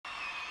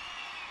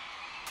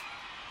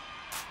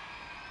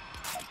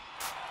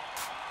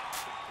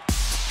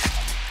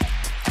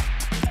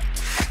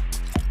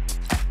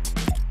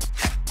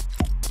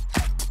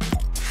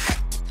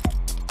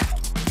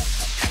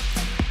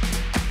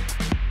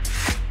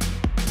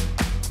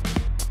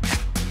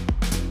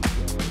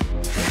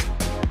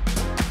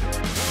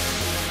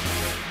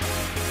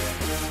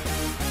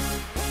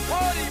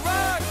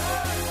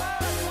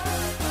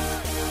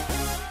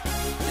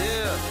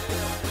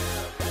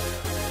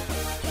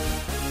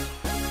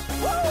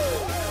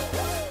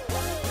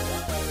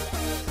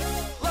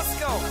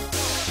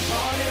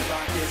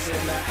rockers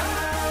in the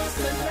house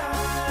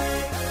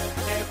tonight.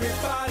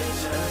 Everybody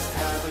just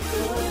have a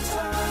good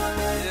time.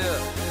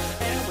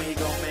 Yeah. And we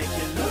gon' make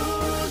you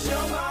lose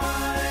your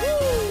mind.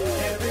 Woo.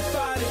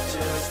 Everybody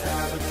just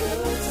have a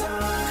good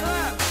time.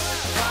 Clap.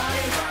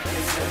 Party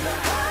rockers in the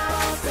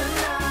house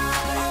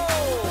tonight.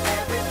 Oh.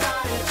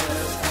 Everybody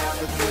just have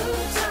a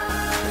good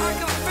time. I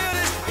can feel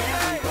it. And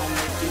we gon'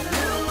 make you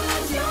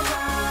lose your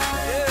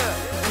mind. Yeah.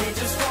 We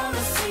just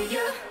wanna see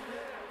you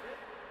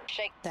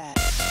shake that.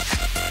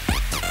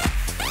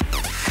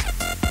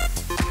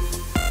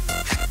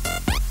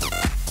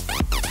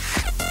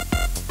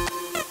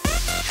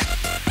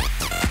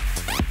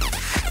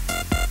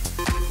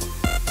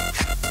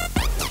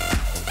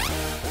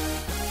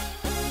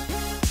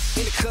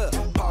 In the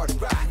club, party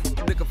rock.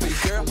 Looking for your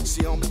girl,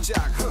 she on the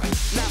jock, huh?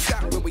 Now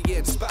stop when we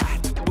in the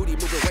spot. Booty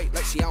moving weight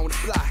like she on the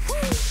block.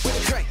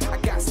 With a drink, I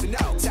got to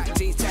know. Tight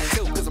jeans,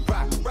 tattoo, cause I'm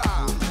rock,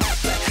 raw.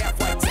 Half black, half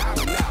white, time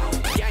to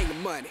know. Gang of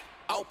money,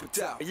 open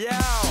up. Yo,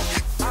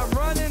 I'm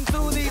running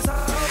through these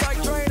halls like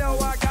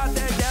Drano. I got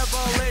that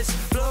devilish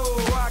flow,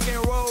 rock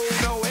and roll,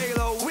 no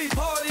halo. We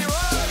party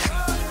rock.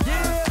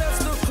 Yeah, that's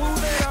the crew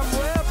that I'm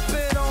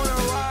repping on a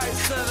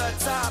rise to the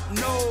top.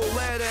 No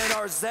lead in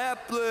our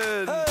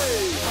Zeppelin.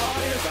 Hey,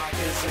 party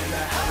rockers in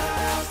the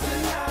house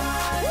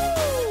tonight.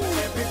 Woo.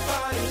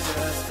 Everybody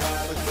just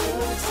have a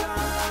good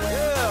time.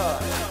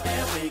 Yeah.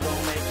 And we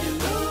gon' make you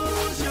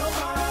lose your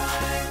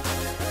mind.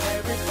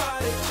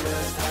 Everybody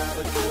just have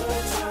a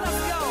good time.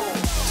 Let's go.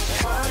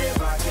 Party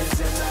rockers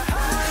in the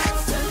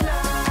house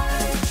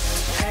tonight.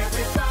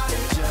 Everybody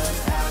just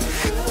have a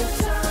good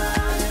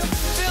time.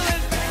 Feel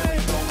it, And we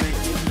gon'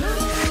 make you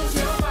lose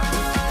your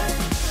mind.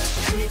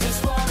 We just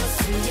wanna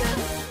see you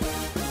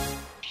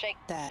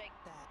shake that.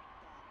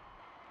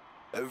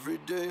 Every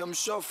day I'm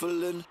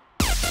shuffling.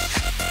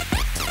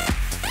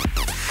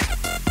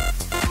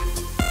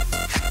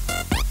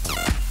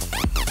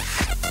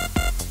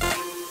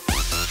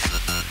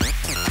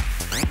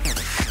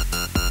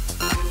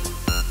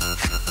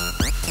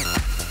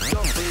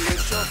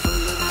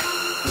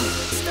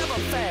 step up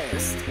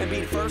fast and be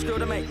the first girl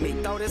to make me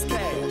throw this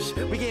cash.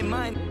 We get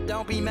money,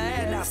 don't be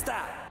mad, now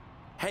stop.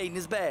 Hating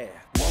is bad.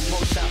 One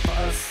more shot for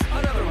us,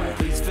 another round.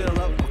 Please fill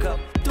up my cup,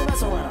 don't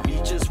mess around.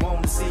 We just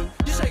want to see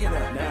you shaking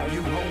up. Now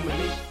you home with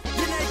me.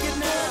 You're naked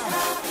now. Get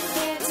up,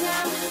 get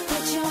down,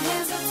 put your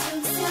hands up to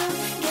the sound.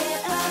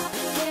 Get up,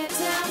 get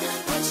down,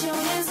 put your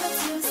hands up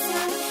to the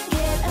sound.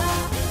 Get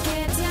up,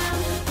 get down,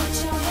 put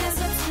your hands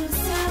up to the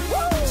sound.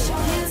 Put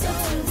your hands up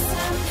to the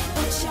sound.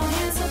 Put your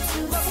hands up to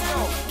the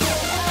sound.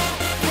 Get up,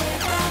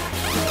 get up,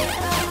 get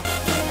up,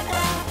 get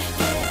up,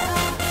 get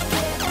up, get up,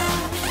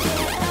 get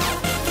up,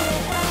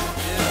 get up,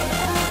 get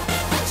up.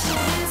 Put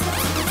your hands up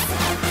to the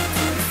sound,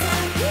 to the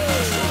sound.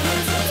 Put your hands up,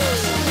 put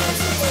your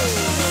hands up, put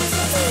your hands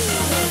up, put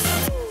your hands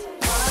up.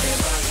 Party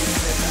rockers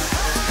in the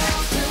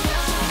house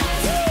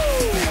tonight.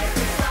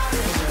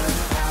 Everybody just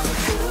have a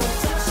good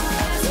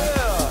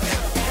time.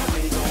 And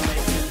we gon'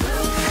 make you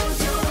lose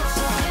your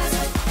mind.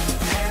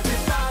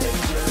 Everybody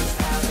just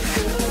have a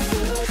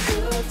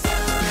good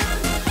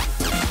time.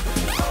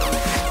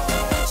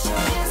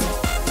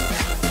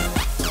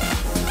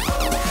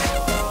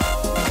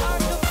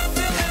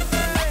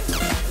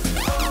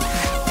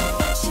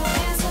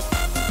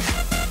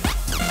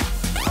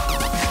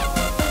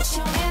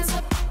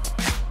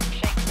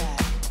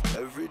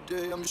 Every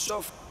day I'm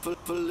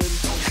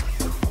shuffling.